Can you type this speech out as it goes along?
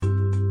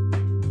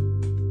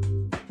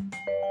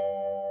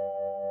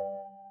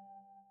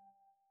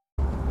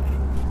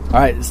All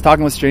right, it's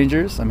Talking with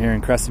Strangers. I'm here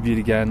in Crested Butte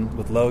again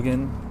with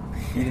Logan,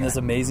 eating this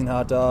amazing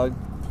hot dog,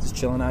 just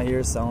chilling out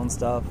here, selling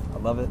stuff. I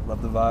love it,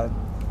 love the vibe.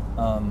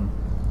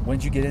 When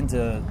did you get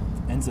into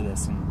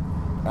this?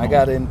 I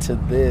got into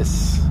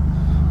this.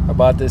 I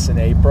bought this in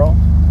April,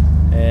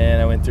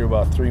 and I went through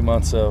about 3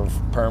 months of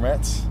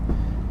permits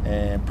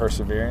and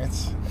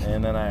perseverance,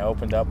 and then I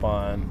opened up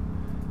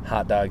on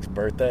Hot Dog's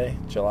birthday,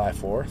 July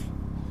 4th,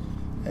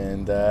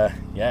 and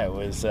yeah, it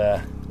was.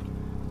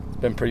 It's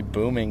been pretty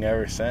booming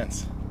ever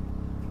since.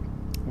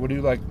 What do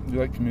you like? Do you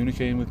like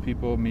communicating with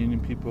people,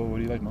 meeting people? What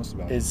do you like most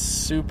about it? It's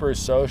super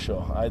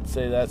social. I'd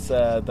say that's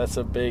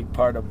a big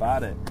part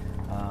about it.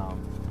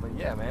 But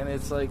yeah, man,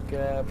 it's like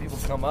people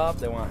come up,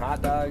 they want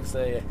hot dogs.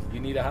 Say,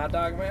 you need a hot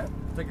dog, man?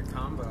 It's like a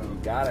combo. You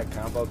got a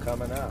combo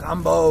coming up.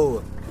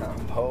 Combo.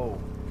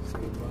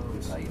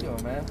 How you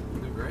doing, man? I'm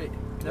doing great.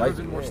 Never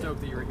been more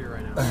stoked that you were here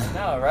right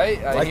now. No, right?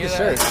 I like hear the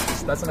that.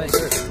 shirt. That's a nice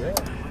shirt. Yeah.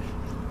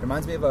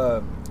 Reminds me of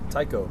a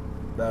Tycho,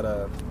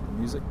 that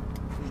music.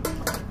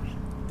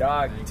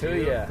 Dog Thank to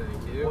you. ya.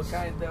 Thank you. What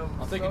kind of?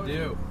 I'll take a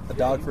do. A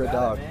dog for a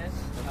dog. Man.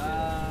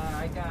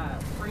 I got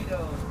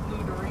Fritos, blue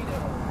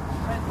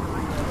Doritos, red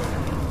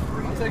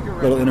Doritos. I'll take a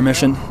Little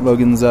intermission.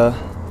 Logan's Nachos.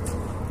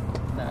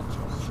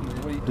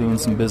 doing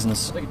some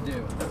business. I'll take a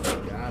do.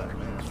 Got it,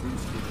 man.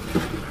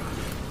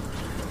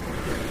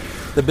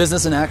 The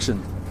business in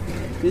action.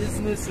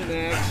 Business in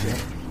action.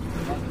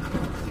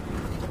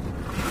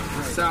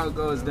 This is how it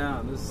goes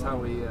down. This is how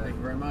we. Thank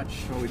you very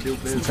much. How we do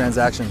Some business.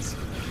 transactions.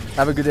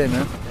 Have a good day,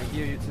 man. Thank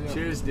you. You too.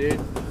 Cheers, dude.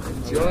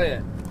 Enjoy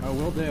it. Oh,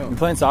 will do. You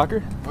playing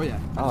soccer? Oh yeah. I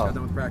just got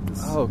done with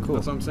practice. Oh, cool.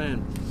 That's what I'm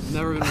saying.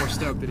 Never been more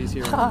stoked that he's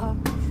here.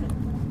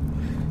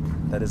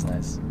 That is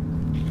nice.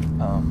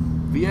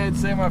 But yeah, I'd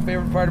say my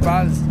favorite part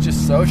about it is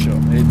just social.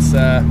 It's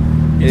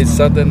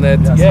something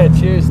that's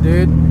cheers,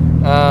 dude.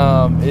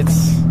 I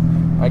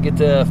get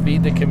to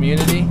feed the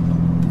community.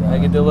 I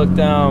get to look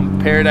down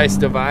Paradise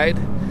Divide.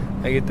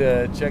 I get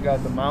to check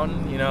out the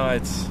mountain. You know,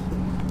 it's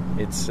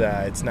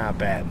not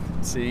bad.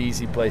 It's an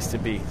easy place to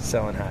be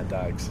selling hot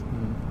dogs.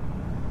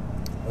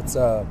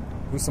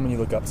 Who's someone you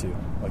look up to?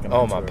 Like an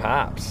Oh, my mentor?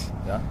 pops.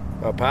 Yeah.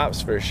 My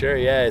pops for sure.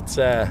 Yeah,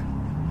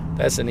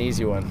 that's an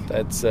easy one.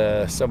 That's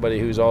somebody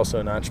who's also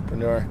an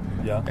entrepreneur.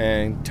 Yeah.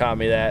 And taught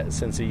me that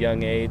since a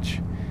young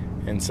age.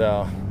 And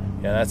so,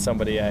 yeah, that's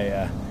somebody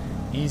I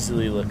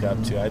easily look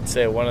up to. I'd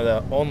say one of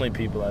the only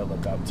people I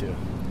look up to.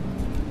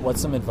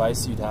 What's some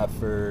advice you'd have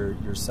for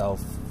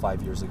yourself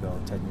 5 years ago,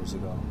 10 years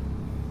ago?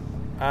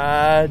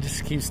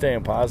 Just keep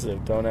staying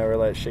positive. Don't ever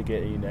let shit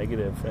get you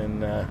negative.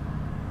 And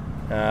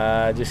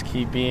just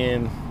keep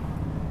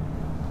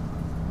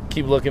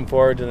looking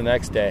forward to the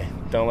next day.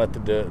 Don't let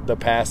the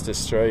past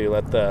destroy you.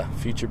 Let the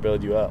future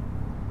build you up.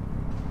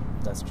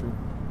 That's true.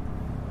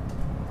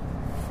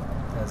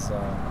 As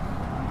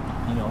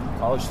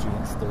college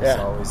students, there's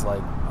always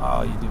like,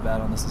 oh, you do bad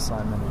on this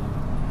assignment, or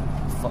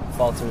you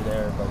falter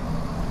there, but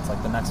it's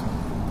like the next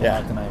one. Yeah.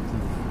 How can I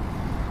improve?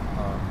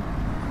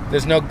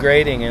 There's no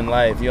grading in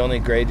life. You only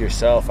grade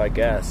yourself, I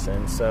guess.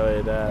 And so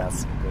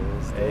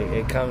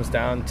it comes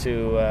down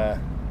to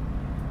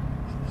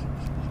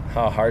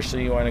how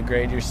harshly you want to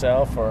grade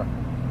yourself, or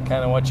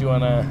kind of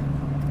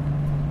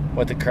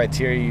what the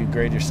criteria you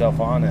grade yourself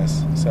on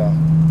is. So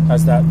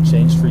has that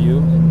changed for you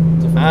in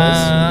different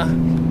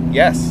ways?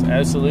 Yes,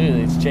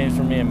 absolutely. It's changed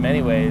for me in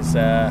many ways,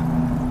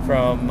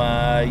 from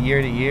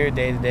year to year,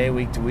 day to day,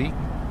 week to week.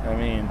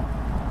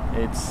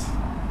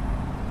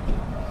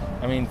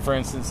 For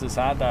instance, this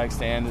hot dog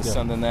stand is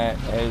something that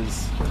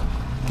has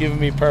given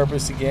me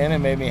purpose again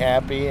and made me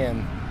happy,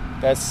 and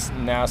that's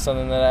now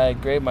something that I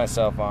grade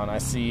myself on. I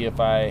see if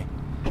I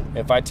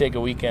take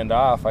a weekend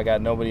off, I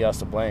got nobody else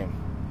to blame.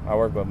 I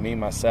work with me,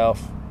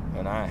 myself,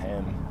 and I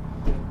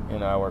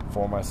work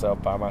for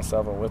myself, by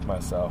myself, and with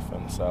myself,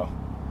 and so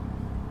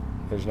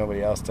there's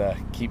nobody else to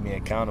keep me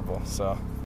accountable. So